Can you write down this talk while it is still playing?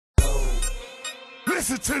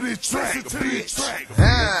Listen to this track, bitch.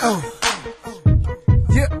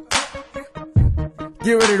 Yeah.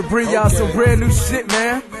 Get ready to bring y'all some brand new shit,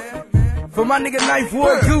 man. For my nigga Knife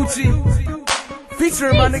War Gucci.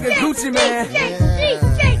 Featuring my nigga Gucci, man.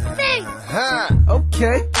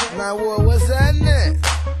 Okay. Now what's that next?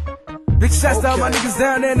 Big shouts to all my niggas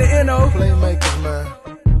down there in the NO. Playmakers, man.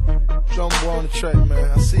 Drum boy on the track,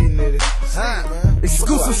 man. I see you, nigga. Man.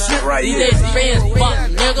 Exclusive shit right here.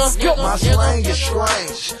 My slang is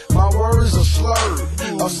strange. My words are slurred.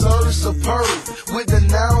 Absurd, superb. With the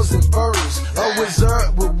nouns and verbs. A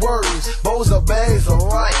wizard with words. Bows are bags of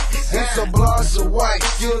light. It's a blocks of white.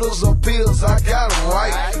 Skittles or pills, I got 'em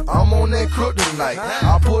right. I'm on that crook tonight.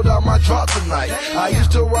 I put out my drop tonight. I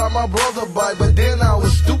used to ride my brother bike, but then I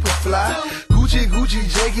was stupid fly. Gucci, Gucci,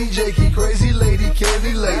 Jakey, crazy lady,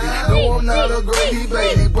 candy lady. No, I'm not a Grady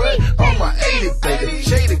baby, but I'm a 80 baby,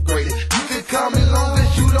 shaded graded. You can call me long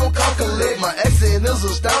as you don't calculate. My accent is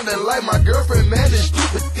astounding like my girlfriend, man, is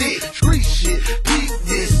stupid thick. Street shit, peep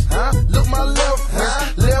this, huh? Look my left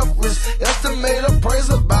wrist, estimate a praise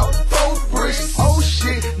about 4 bricks. Oh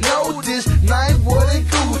shit, know this, Knife War and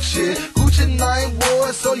Gucci. Gucci Knife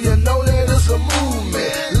War, so you know that it's a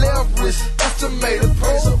movement. Left wrist, estimate a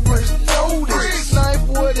praise of bricks. Know this, Knife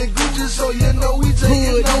War and Gucci, so you know we take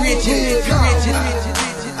it no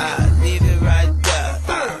leave it right there.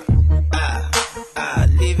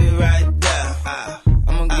 Leave it right there.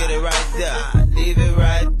 I'ma get it right there. Leave it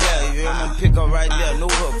right there. You hear me? Pick up right there. No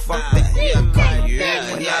hook, fuck that. Yeah, come. You hear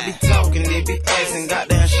me? When y'all be talking, they be asking,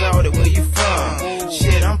 goddamn shorty, where you from?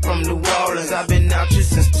 Shit, I'm from New Orleans. I've been out here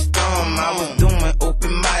since the storm. I was doing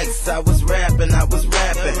open mics. I was rapping. I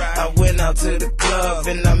went out to the club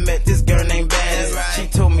and I met this girl named Baddest. She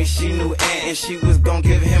told me she knew Ant and she was gon'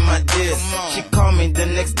 give him my diss. She called me the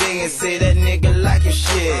next day and said that nigga like your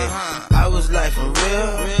shit. I was like, for real?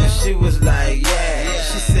 And she was like, yeah.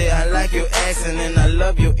 She said, I like your accent and I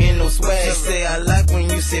love your no swag. She said, I like when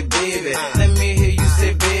you say baby. Let me hear you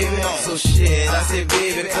say baby. So shit, I say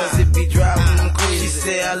baby cause it be driving them crazy. She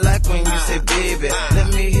said, I like when you say baby.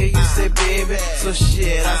 Let me hear you say baby. So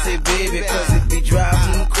shit, I say baby cause it be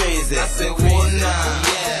driving them crazy. I said, well, nah.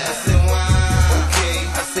 I said,